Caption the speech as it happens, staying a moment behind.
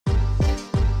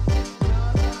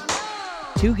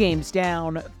2 games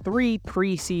down, 3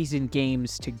 preseason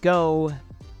games to go.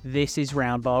 This is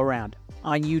Roundball Roundup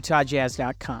on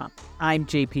UtahJazz.com. I'm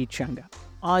JP Chunga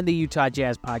on the Utah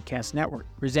Jazz Podcast Network,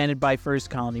 presented by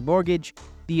First Colony Mortgage,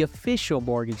 the official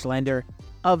mortgage lender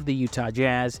of the Utah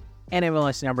Jazz, and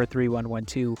MLS number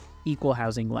 3112, equal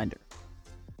housing lender.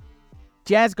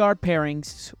 Jazz guard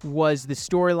pairings was the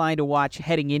storyline to watch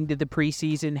heading into the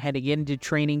preseason, heading into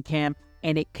training camp,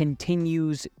 and it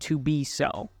continues to be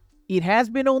so. It has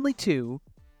been only 2,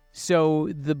 so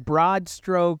the broad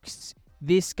strokes,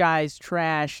 this guy's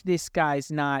trash, this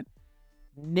guy's not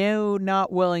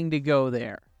willing to go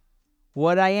there.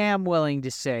 What I am willing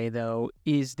to say, though,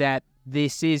 is that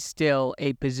this is still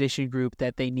a position group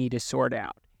that they need to sort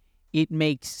out. It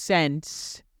makes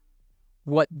sense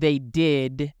what they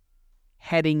did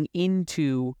heading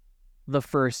into the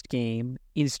first game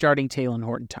in starting Talen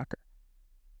Horton-Tucker.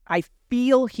 I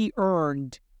feel he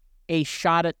earned a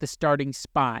shot at the starting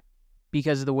spot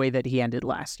because of the way that he ended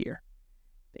last year.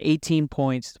 18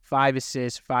 points, 5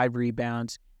 assists, 5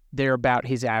 rebounds. They're about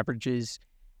his averages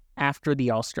after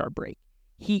the All-Star break.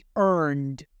 He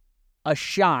earned a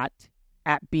shot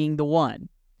at being the one.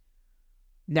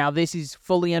 Now, this is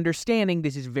fully understanding.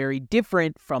 This is very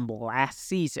different from last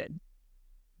season.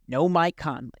 No Mike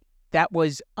Conley. That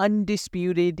was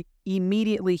undisputed.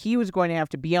 Immediately, he was going to have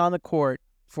to be on the court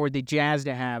for the Jazz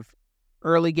to have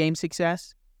early game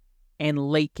success and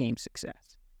late game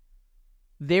success.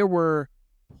 There were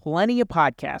plenty of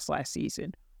podcasts last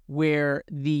season where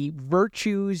the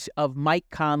virtues of Mike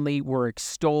Conley were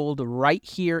extolled right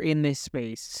here in this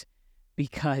space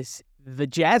because the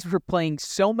Jazz were playing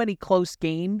so many close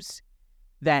games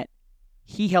that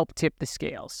he helped tip the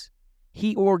scales.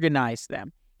 He organized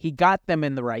them. He got them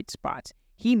in the right spots.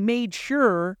 He made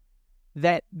sure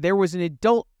that there was an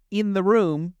adult in the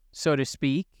room, so to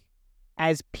speak,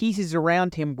 as pieces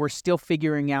around him were still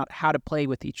figuring out how to play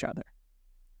with each other.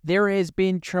 There has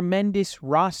been tremendous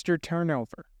roster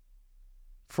turnover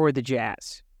for the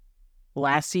Jazz.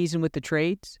 Last season with the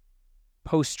trades,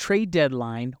 post-trade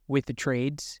deadline with the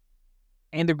trades,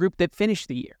 and the group that finished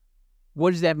the year.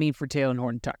 What does that mean for Talen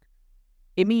Horton-Tucker?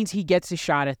 It means he gets a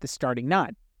shot at the starting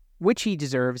nod, which he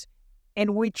deserves,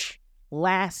 and which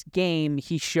last game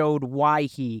he showed why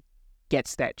he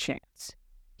gets that chance.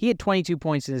 He had 22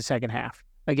 points in the second half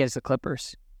against the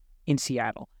Clippers in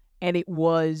Seattle, and it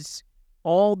was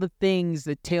all the things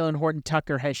that Talen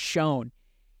Horton-Tucker has shown.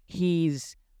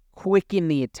 He's quick in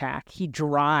the attack. He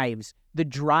drives, the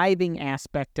driving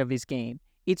aspect of his game.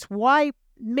 It's why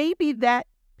maybe that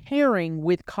pairing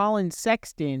with Colin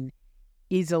Sexton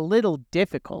is a little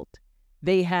difficult.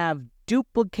 They have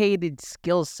duplicated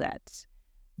skill sets.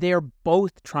 They're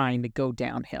both trying to go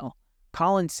downhill.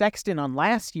 Colin Sexton on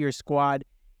last year's squad,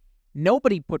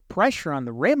 nobody put pressure on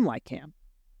the rim like him.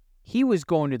 He was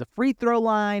going to the free throw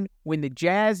line when the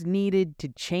Jazz needed to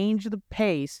change the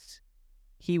pace.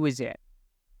 He was it.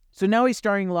 So now he's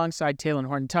starting alongside Talen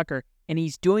Horton-Tucker, and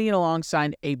he's doing it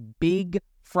alongside a big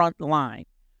front line.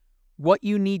 What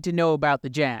you need to know about the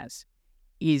Jazz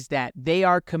is that they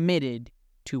are committed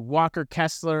to Walker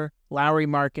Kessler, Lauri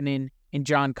Markkanen, and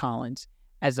John Collins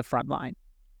as the front line.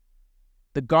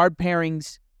 The guard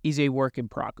pairings is a work in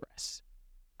progress.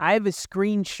 I have a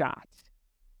screenshot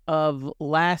of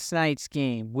last night's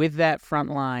game with that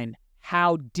front line,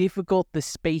 how difficult the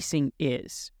spacing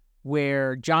is,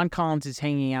 where John Collins is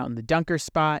hanging out in the dunker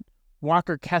spot.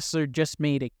 Walker Kessler just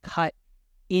made a cut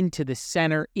into the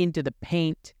center, into the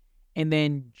paint, and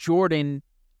then Jordan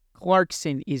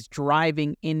Clarkson is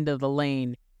driving into the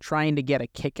lane, trying to get a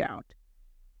kick out.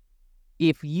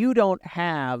 If you don't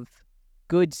have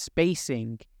good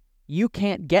spacing, you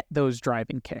can't get those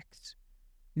driving kicks.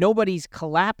 Nobody's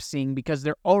collapsing because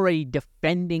they're already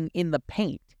defending in the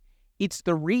paint. It's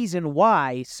the reason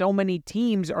why so many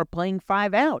teams are playing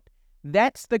 5 out.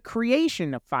 That's the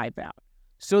creation of 5 out,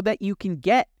 so that you can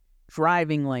get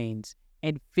driving lanes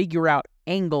and figure out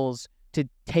angles to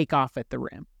take off at the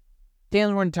rim.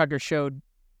 Talen Horton-Tucker showed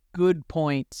good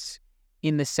points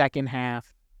in the second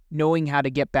half, knowing how to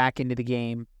get back into the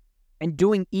game, and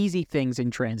doing easy things in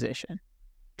transition.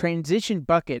 Transition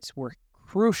buckets were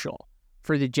crucial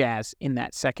for the Jazz in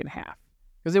that second half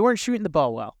because they weren't shooting the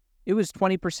ball well. It was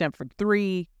 20% from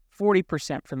 3,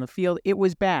 40% from the field. It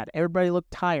was bad. Everybody looked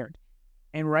tired,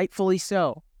 and rightfully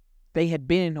so. They had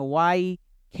been in Hawaii,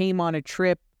 came on a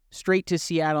trip straight to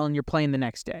Seattle, and you're playing the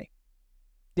next day.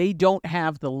 They don't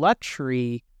have the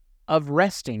luxury of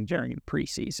resting during the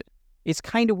preseason. It's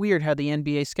kind of weird how the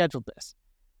NBA scheduled this.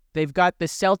 They've got the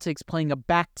Celtics playing a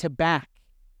back-to-back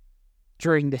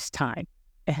during this time.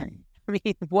 I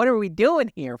mean, what are we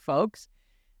doing here, folks?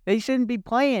 They shouldn't be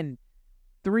playing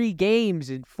 3 games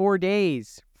in 4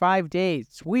 days, 5 days.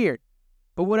 It's weird,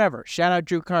 but whatever. Shout out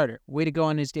Drew Carter. Way to go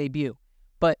on his debut.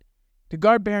 But the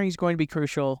guard bearing is going to be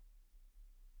crucial.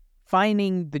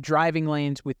 Finding the driving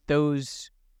lanes with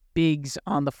those bigs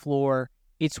on the floor.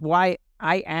 It's why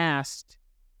I asked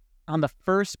on the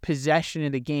first possession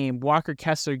of the game, Walker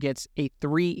Kessler gets a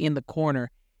 3 in the corner.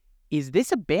 Is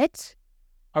this a bit?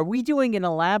 Are we doing an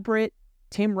elaborate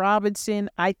Tim Robinson,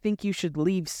 I think you should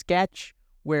leave sketch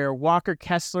where Walker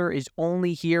Kessler is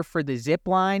only here for the zip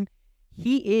line?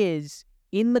 He is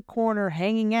in the corner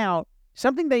hanging out,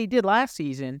 something that he did last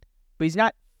season, but he's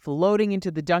not floating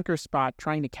into the dunker spot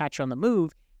trying to catch on the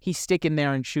move. He's sticking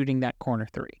there and shooting that corner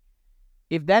 3.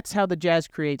 If that's how the Jazz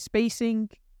create spacing,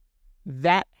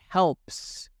 that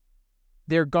helps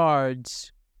their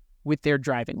guards with their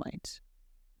driving lanes.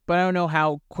 But I don't know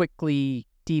how quickly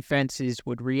defenses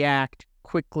would react,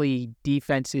 quickly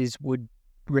defenses would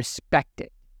respect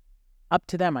it. Up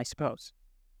to them, I suppose.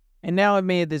 And now I've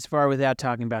made it this far without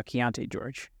talking about Keyonte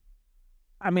George.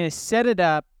 I'm going to set it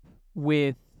up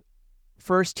with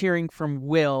first hearing from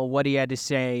Will what he had to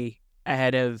say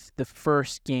ahead of the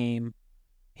first game,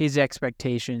 his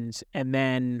expectations, and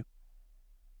then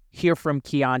hear from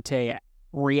Keyonte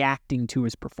reacting to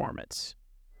his performance.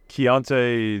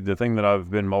 Keyonte, the thing that I've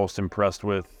been most impressed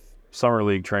with Summer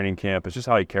League training camp is just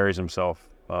how he carries himself.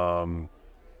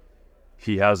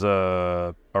 He has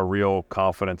a real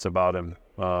confidence about him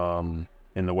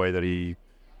in the way that he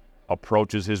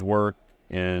approaches his work,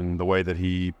 in the way that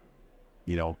he,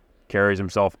 carries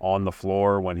himself on the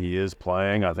floor when he is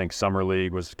playing. I think Summer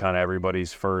League was kind of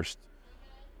everybody's first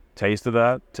taste of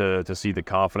that, to see the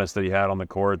confidence that he had on the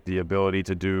court, the ability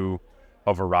to do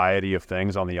a variety of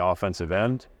things on the offensive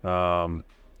end.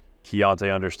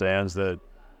 Keyonte understands that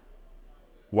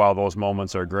while those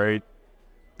moments are great,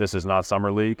 this is not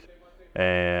Summer League,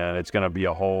 and it's going to be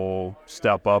a whole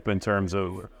step up in terms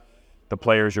of the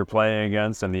players you're playing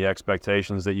against and the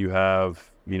expectations that you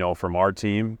have, from our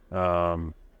team,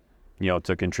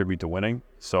 to contribute to winning.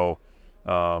 So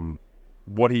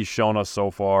what he's shown us so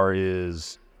far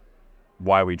is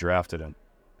why we drafted him.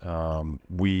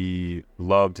 We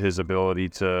loved his ability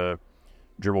to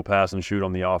dribble, pass, and shoot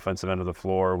on the offensive end of the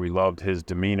floor. We loved his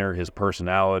demeanor, his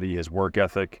personality, his work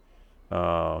ethic.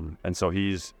 And so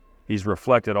he's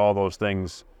reflected all those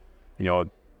things,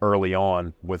 early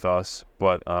on with us.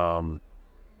 But,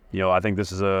 I think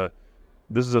this is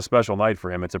a special night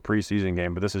for him. It's a preseason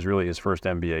game, but this is really his first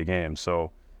NBA game.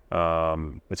 So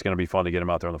it's going to be fun to get him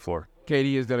out there on the floor.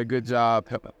 KD has done a good job,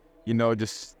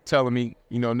 just telling me,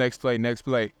 next play.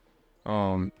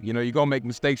 You're going to make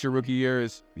mistakes your rookie year.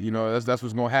 That's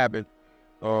what's going to happen.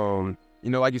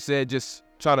 Like you said, just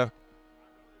try to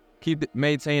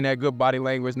maintain that good body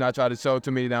language, not try to show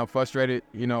too many that I'm frustrated.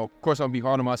 Of course, I'm going to be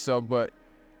hard on myself, but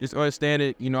just understand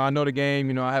it. I know the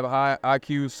game. I have a high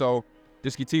IQ, so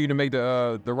just continue to make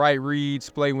the right reads,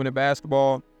 play winning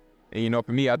basketball. And,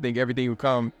 for me, I think everything will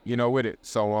come, with it.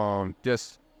 So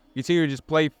just continue to just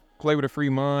play with a free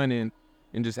mind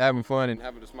and just having fun and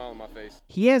having a smile on my face.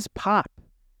 He has pop.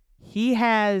 He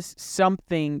has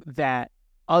something that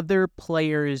other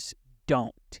players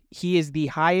don't. He is the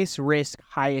highest risk,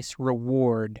 highest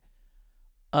reward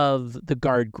of the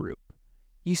guard group.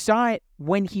 You saw it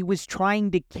when he was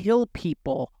trying to kill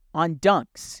people on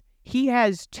dunks. He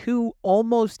has 2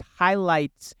 almost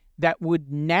highlights that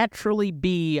would naturally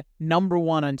be number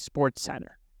 1 on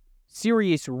SportsCenter.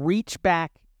 Serious reach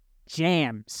back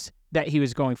jams that he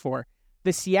was going for.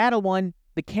 The Seattle one,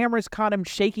 the cameras caught him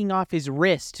shaking off his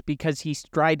wrist because he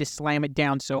tried to slam it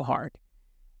down so hard,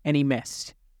 and he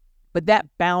missed. But that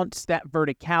bounce, that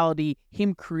verticality,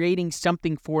 him creating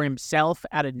something for himself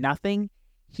out of nothing,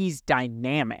 he's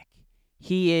dynamic.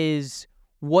 He is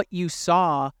what you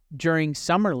saw during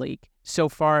Summer League so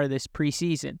far this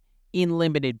preseason, in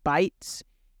limited bites,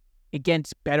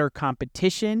 against better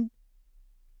competition,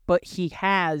 but he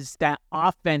has that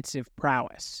offensive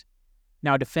prowess.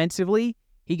 Now, defensively,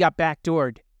 he got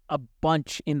backdoored a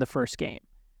bunch in the first game.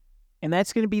 And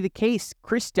that's going to be the case.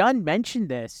 Chris Dunn mentioned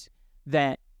this,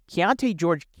 that Keyonte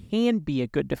George can be a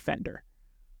good defender.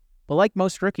 But like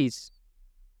most rookies,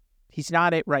 he's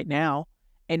not it right now.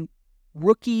 And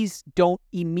rookies don't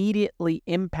immediately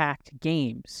impact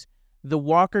games. The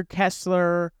Walker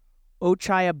Kessler,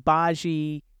 Ochai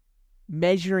Agbaji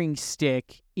measuring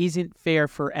stick isn't fair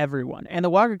for everyone. And the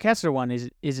Walker Kessler one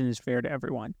isn't as fair to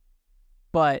everyone.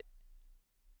 But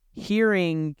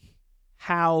hearing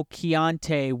how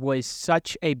Keyonte was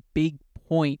such a big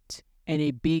point and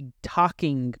a big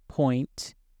talking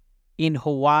point in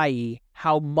Hawaii,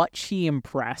 how much he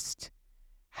impressed,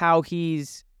 how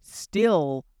he's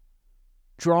still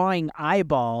drawing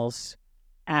eyeballs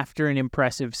after an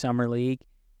impressive summer league.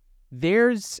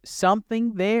 There's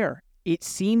something there. It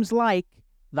seems like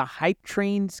the hype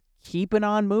train's keeping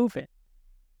on moving.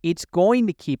 It's going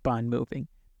to keep on moving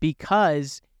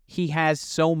because he has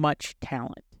so much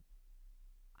talent.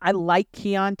 I like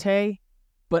Keyonte,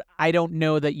 but I don't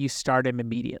know that you start him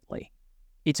immediately.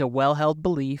 It's a well-held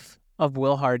belief of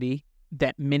Will Hardy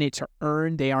that minutes are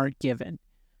earned, they aren't given.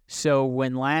 So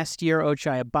when last year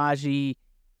Ochai Agbaji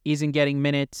isn't getting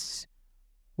minutes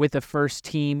with the first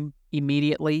team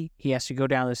immediately, he has to go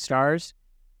down to the Stars.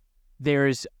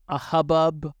 There's a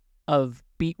hubbub of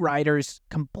beat writers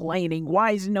complaining,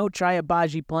 why isn't Ochai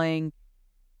Agbaji playing?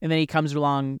 And then he comes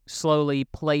along slowly,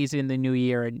 plays in the new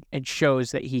year, and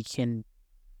shows that he can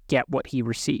get what he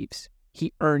receives.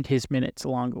 He earned his minutes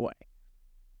along the way.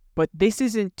 But this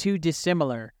isn't too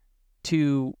dissimilar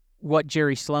to what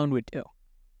Jerry Sloan would do.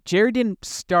 Jerry didn't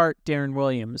start Darren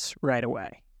Williams right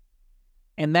away.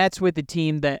 And that's with a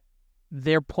team that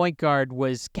their point guard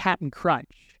was Captain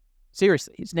Crunch.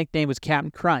 Seriously, his nickname was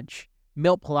Captain Crunch.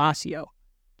 Milt Palacio,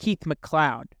 Keith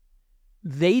McLeod.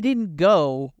 They didn't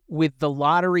go with the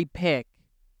lottery pick,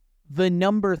 the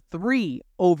number 3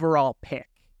 overall pick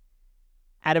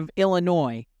out of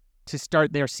Illinois to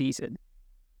start their season.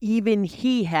 Even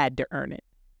he had to earn it.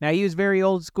 Now, he was very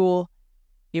old school.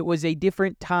 It was a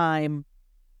different time.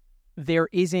 There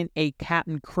isn't a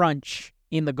Captain Crunch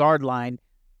in the guard line.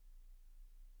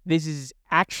 This is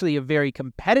actually a very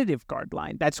competitive guard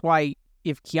line. That's why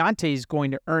if Keyonte is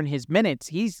going to earn his minutes,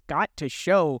 he's got to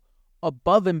show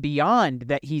above and beyond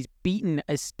that he's beaten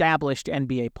established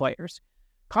NBA players.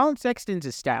 Colin Sexton's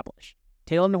established.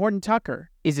 Taylor Horton-Tucker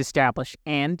is established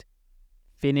and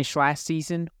finished last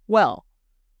season well.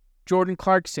 Jordan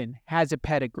Clarkson has a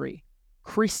pedigree.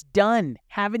 Chris Dunn,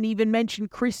 haven't even mentioned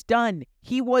Chris Dunn.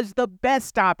 He was the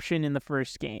best option in the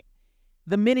first game.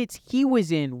 The minutes he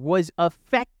was in was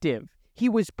effective. He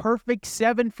was perfect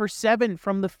 7 for 7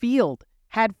 from the field,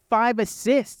 had 5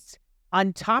 assists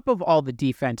on top of all the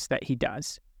defense that he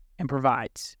does and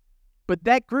provides. But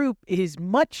that group is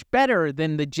much better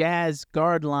than the Jazz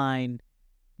guard line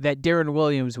that Darren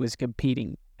Williams was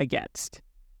competing against.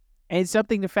 And it's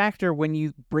something to factor when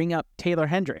you bring up Taylor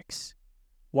Hendricks,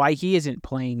 why he isn't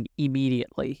playing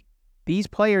immediately. These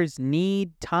players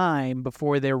need time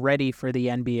before they're ready for the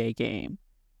NBA game.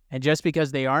 And just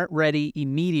because they aren't ready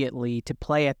immediately to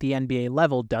play at the NBA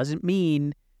level doesn't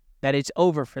mean that it's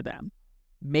over for them.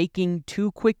 Making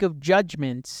too quick of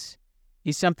judgments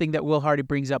is something that Will Hardy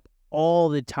brings up all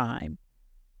the time.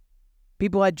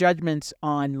 People had judgments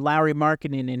on Lauri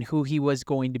Markkanen and who he was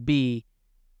going to be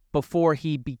before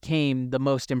he became the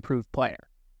most improved player.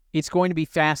 It's going to be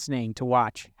fascinating to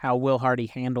watch how Will Hardy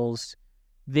handles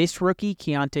this rookie,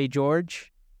 Keyonte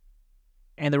George,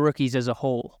 and the rookies as a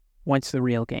whole once the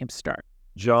real games start.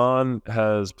 John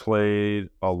has played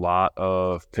a lot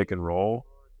of pick and roll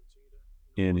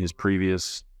in his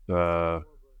previous,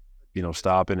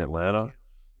 stop in Atlanta,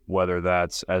 whether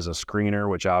that's as a screener,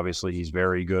 which obviously he's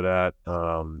very good at.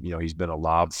 He's been a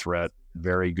lob threat,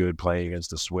 very good playing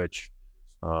against the switch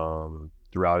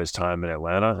throughout his time in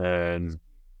Atlanta. And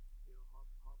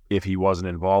if he wasn't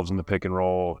involved in the pick and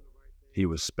roll, he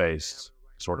was spaced,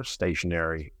 sort of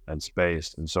stationary and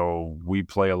spaced. And so we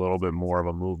play a little bit more of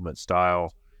a movement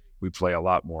style. We play a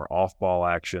lot more off-ball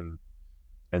action.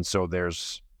 And so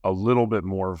there's a little bit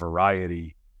more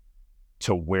variety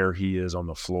to where he is on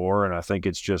the floor. And I think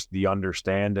it's just the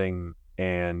understanding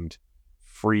and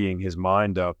freeing his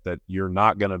mind up that you're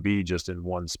not going to be just in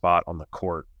one spot on the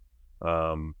court.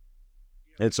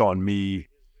 It's on me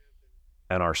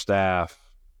and our staff,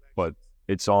 but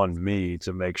it's on me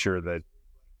to make sure that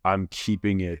I'm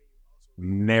keeping it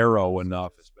narrow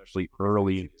enough, especially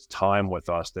early in his time with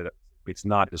us, that it's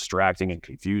not distracting and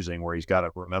confusing where he's got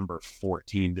to remember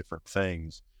 14 different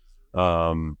things.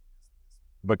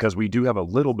 Because we do have a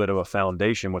little bit of a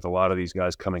foundation with a lot of these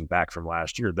guys coming back from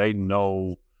last year. They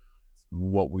know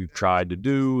what we've tried to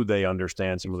do. They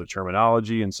understand some of the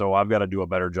terminology. And so I've got to do a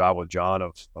better job with John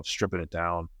of stripping it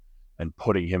down and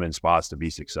putting him in spots to be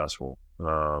successful.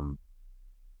 And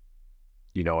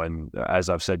as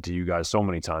I've said to you guys so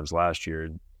many times last year,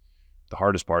 the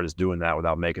hardest part is doing that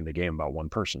without making the game about one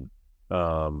person.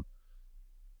 I've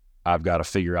got to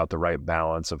figure out the right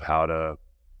balance of how to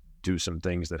do some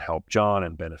things that help John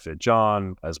and benefit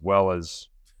John, as well as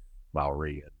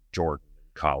Lowry and Jordan,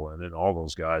 and Colin, and all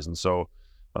those guys. And so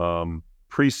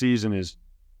preseason is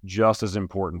just as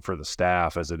important for the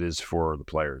staff as it is for the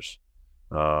players.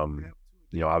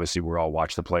 Obviously we all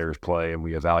watch the players play and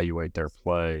we evaluate their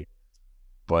play,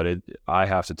 but I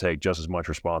have to take just as much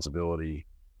responsibility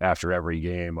after every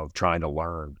game of trying to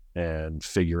learn and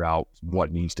figure out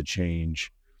what needs to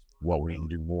change what we need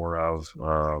to do more of.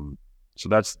 So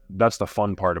that's the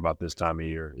fun part about this time of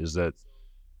year, is that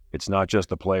it's not just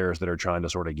the players that are trying to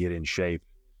sort of get in shape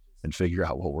and figure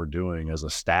out what we're doing. As a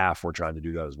staff, we're trying to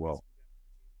do that as well.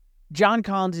 John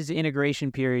Collins'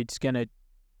 integration period is going to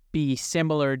be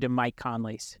similar to Mike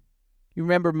Conley's. You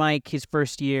remember Mike, his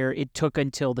first year, it took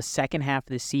until the second half of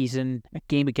the season, a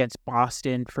game against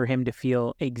Boston, for him to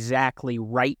feel exactly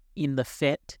right in the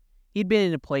fit. He'd been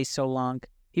in a place so long.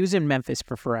 He was in Memphis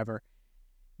for forever.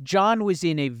 John was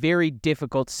in a very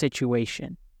difficult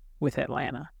situation with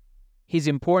Atlanta. His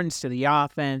importance to the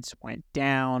offense went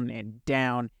down and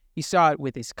down. You saw it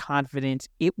with his confidence.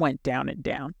 It went down and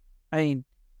down. I mean,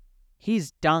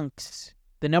 his dunks,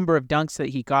 the number of dunks that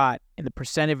he got and the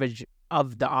percentage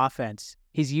of the offense,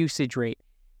 his usage rate,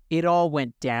 it all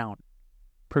went down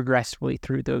progressively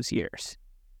through those years.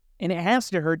 And it has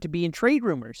to hurt to be in trade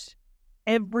rumors.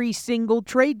 Every single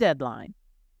trade deadline,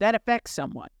 that affects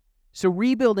someone. So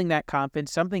rebuilding that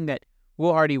confidence, something that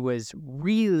Will Hardy was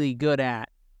really good at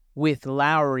with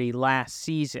Lowry last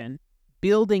season,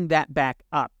 building that back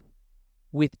up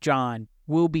with John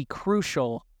will be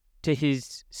crucial to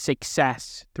his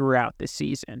success throughout the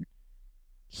season.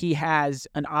 He has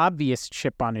an obvious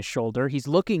chip on his shoulder. He's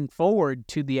looking forward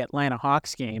to the Atlanta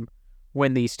Hawks game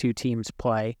when these two teams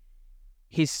play.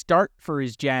 His start for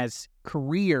his Jazz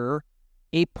career,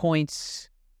 8 points,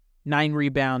 9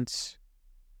 rebounds,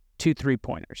 2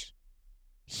 3-pointers.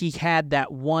 He had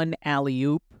that one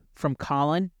alley-oop from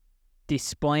Colin,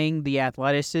 displaying the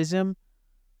athleticism,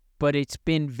 but it's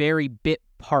been very bit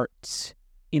parts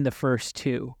in the first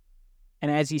two. And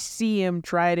as you see him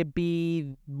try to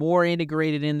be more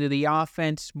integrated into the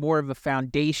offense, more of a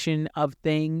foundation of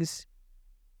things,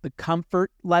 the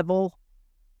comfort level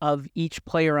of each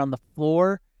player on the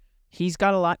floor, he's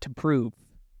got a lot to prove.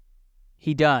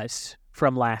 He does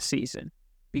from last season,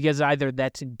 because either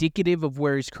that's indicative of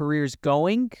where his career is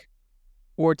going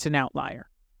or it's an outlier.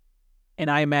 And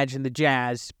I imagine the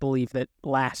Jazz believe that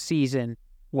last season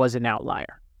was an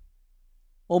outlier.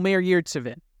 Omer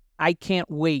Yurtseven, I can't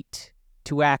wait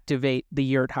to activate the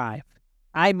Yurt Hive.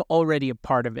 I'm already a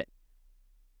part of it.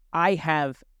 I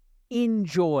have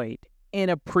enjoyed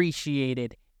and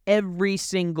appreciated every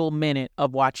single minute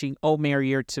of watching Omer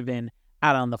Yurtseven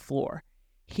out on the floor.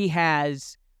 He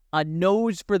has a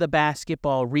nose for the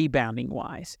basketball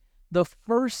rebounding-wise. The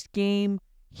first game,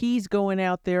 he's going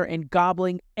out there and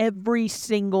gobbling every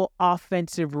single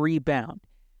offensive rebound.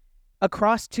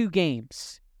 Across 2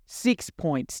 games, 6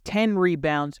 points, 10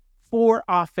 rebounds, 4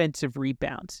 offensive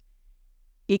rebounds.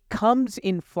 It comes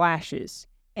in flashes,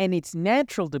 and it's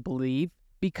natural to believe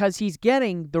because he's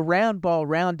getting the Roundball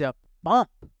Roundup bump.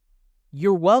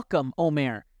 You're welcome,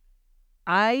 Omer.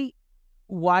 I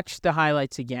watched the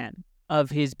highlights again of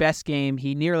his best game.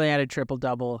 He nearly had a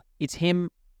triple-double. It's him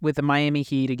with the Miami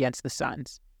Heat against the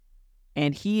Suns.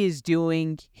 And he is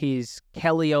doing his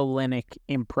Kelly Olynyk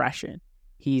impression.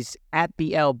 He's at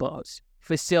the elbows,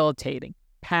 facilitating,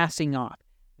 passing off.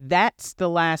 That's the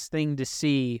last thing to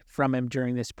see from him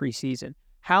during this preseason.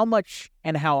 How much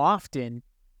and how often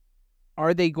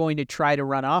are they going to try to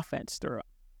run offense through him?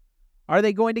 Are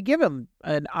they going to give him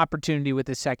an opportunity with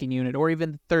the second unit or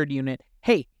even the third unit?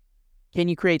 Hey, can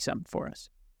you create something for us?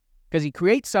 Because he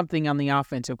creates something on the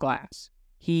offensive glass.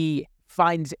 He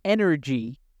finds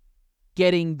energy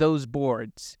getting those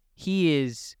boards. He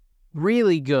is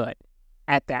really good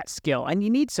at that skill. And you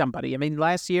need somebody. I mean,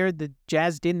 last year, the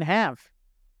Jazz didn't have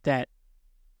that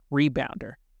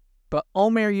rebounder. But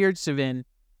Omer Yurtseven,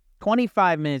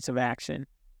 25 minutes of action.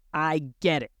 I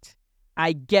get it.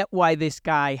 I get why this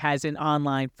guy has an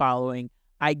online following.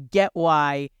 I get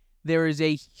why there is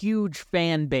a huge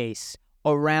fan base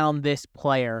around this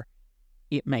player.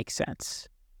 It makes sense.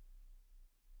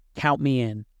 Count me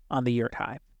in on the Yurt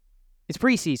Hive. It's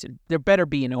preseason. There better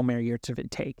be an Omer Yurtseven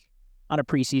take on a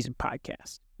preseason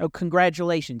podcast. Oh,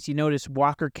 congratulations. You notice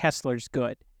Walker Kessler's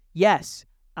good. Yes,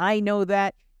 I know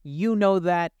that. You know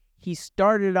that. He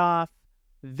started off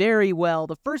very well.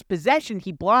 The first possession,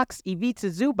 he blocks Ivica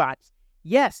Zubac.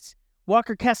 Yes,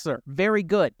 Walker Kessler, very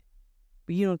good.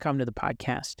 But you don't come to the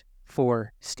podcast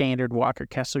for standard Walker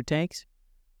Kessler takes.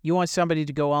 You want somebody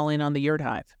to go all in on the Yurt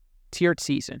Hive. It's Yurt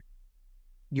season.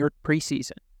 Yurt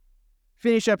preseason.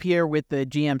 Finish up here with the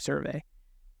GM survey.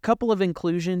 Couple of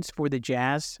inclusions for the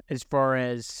Jazz as far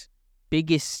as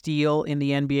biggest steal in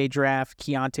the NBA draft.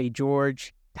 Keyonte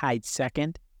George tied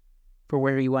second for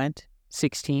where he went,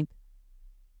 16th.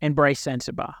 And Bryce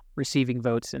Sensabaugh receiving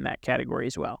votes in that category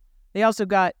as well. They also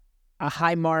got a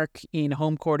high mark in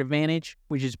home court advantage,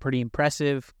 which is pretty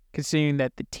impressive considering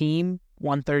that the team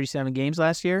won 37 games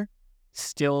last year.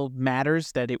 Still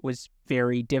matters that it was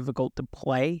very difficult to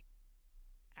play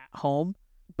home.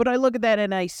 But I look at that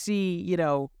and I see,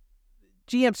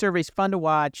 GM survey's fun to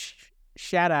watch.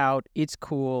 Shout out. It's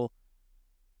cool.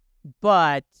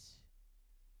 But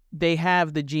they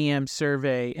have the GM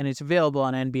survey, and it's available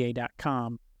on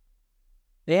NBA.com.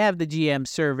 They have the GM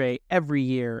survey every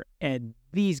year, and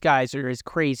these guys are as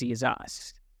crazy as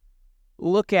us.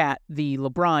 Look at the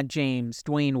LeBron James,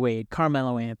 Dwayne Wade,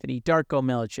 Carmelo Anthony, Darko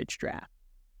Milicic draft.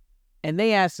 And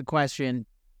they ask the question,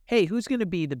 hey, who's going to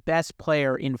be the best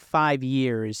player in 5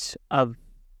 years of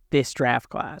this draft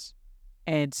class?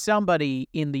 And somebody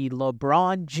in the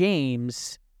LeBron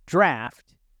James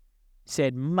draft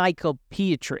said Michael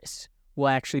Pietrus will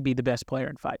actually be the best player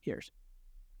in 5 years.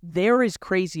 They're as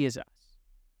crazy as us.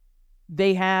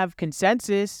 They have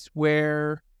consensus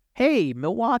where, hey,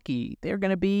 Milwaukee, they're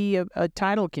going to be a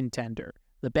title contender.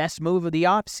 The best move of the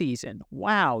offseason.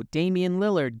 Wow, Damian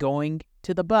Lillard going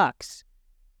to the Bucks.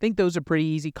 I think those are pretty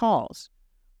easy calls.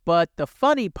 But the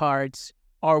funny parts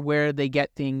are where they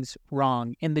get things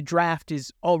wrong. And the draft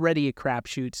is already a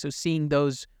crapshoot, so seeing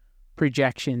those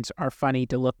projections are funny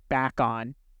to look back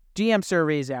on. GM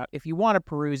survey is out. If you want to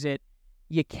peruse it,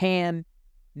 you can.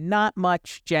 Not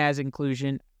much Jazz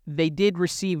inclusion. They did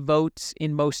receive votes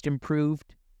in most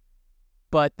improved,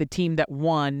 but the team that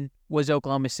won was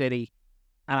Oklahoma City,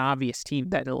 an obvious team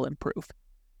that will improve.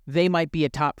 They might be a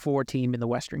top 4 team in the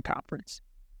Western Conference.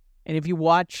 And if you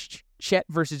watched Chet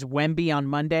versus Wemby on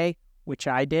Monday, which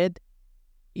I did,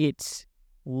 it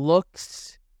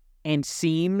looks and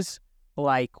seems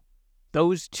like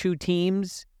those two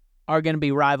teams are going to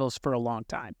be rivals for a long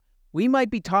time. We might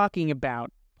be talking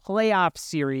about playoff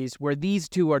series where these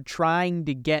two are trying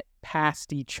to get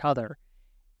past each other,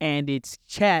 and it's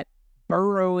Chet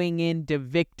burrowing into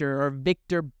Victor or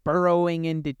Victor burrowing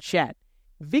into Chet.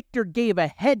 Victor gave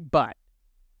a headbutt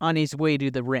on his way to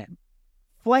the rim,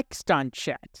 flexed on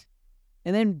Chet,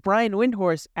 and then Brian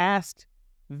Windhorst asked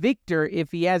Victor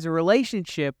if he has a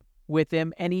relationship with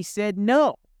him, and he said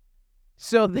no.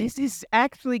 So this is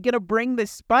actually going to bring the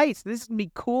spice. This is going to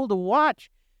be cool to watch.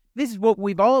 This is what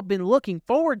we've all been looking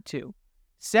forward to.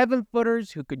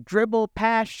 7-footers who could dribble,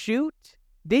 pass, shoot.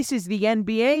 This is the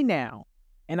NBA now.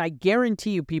 And I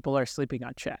guarantee you people are sleeping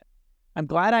on Chet. I'm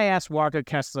glad I asked Walker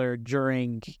Kessler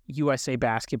during USA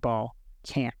Basketball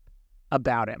camp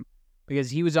about him, because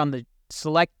he was on the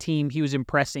select team. He was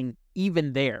impressing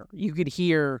even there. You could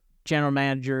hear general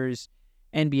managers,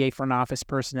 NBA front office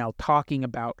personnel talking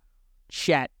about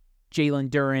Chet, Jalen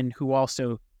Duren, who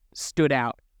also stood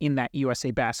out in that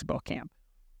USA Basketball camp.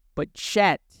 But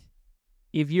Chet,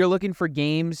 if you're looking for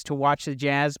games to watch the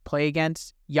Jazz play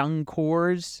against, young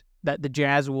cores that the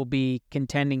Jazz will be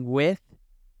contending with,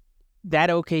 that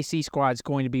OKC squad is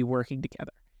going to be working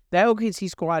together. That OKC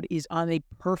squad is on a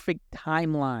perfect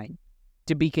timeline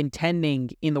to be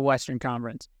contending in the Western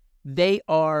Conference. They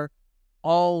are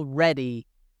already,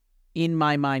 in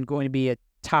my mind, going to be a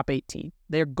top 8 team.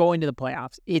 They're going to the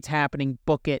playoffs. It's happening.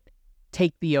 Book it.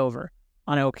 Take the over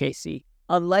on OKC.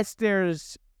 Unless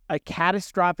there's a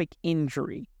catastrophic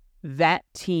injury, that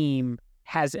team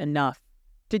has enough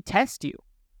to test you.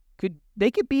 They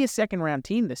could be a second-round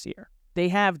team this year. They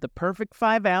have the perfect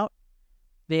 5 out.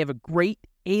 They have a great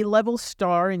A-level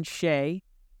star in Shea.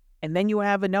 And then you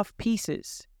have enough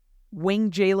pieces. Wing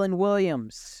Jalen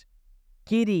Williams,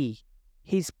 Giddey,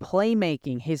 his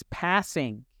playmaking, his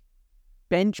passing,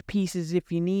 bench pieces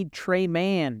if you need Trey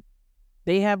Mann.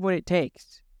 They have what it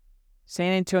takes.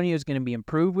 San Antonio is going to be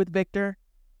improved with Victor,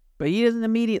 but he doesn't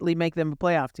immediately make them a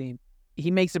playoff team. He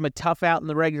makes them a tough out in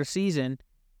the regular season.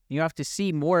 You have to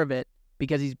see more of it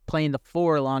because he's playing the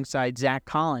 4 alongside Zach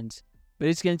Collins. But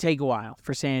it's going to take a while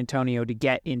for San Antonio to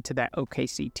get into that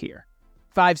OKC tier.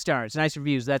 5 stars, nice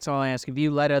reviews. That's all I ask of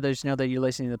you. Let others know that you're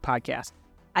listening to the podcast.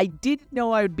 I didn't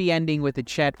know I would be ending with a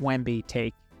Chet Wemby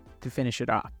take to finish it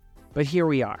off. But here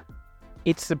we are.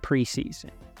 It's the preseason.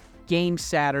 Game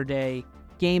Saturday,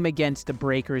 game against the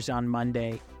Breakers on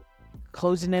Monday.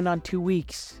 Closing in on 2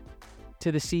 weeks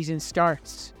to the season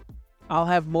starts. I'll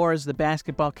have more as the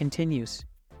basketball continues.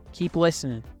 Keep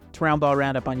listening. It's Roundball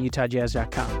Roundup on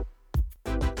UtahJazz.com.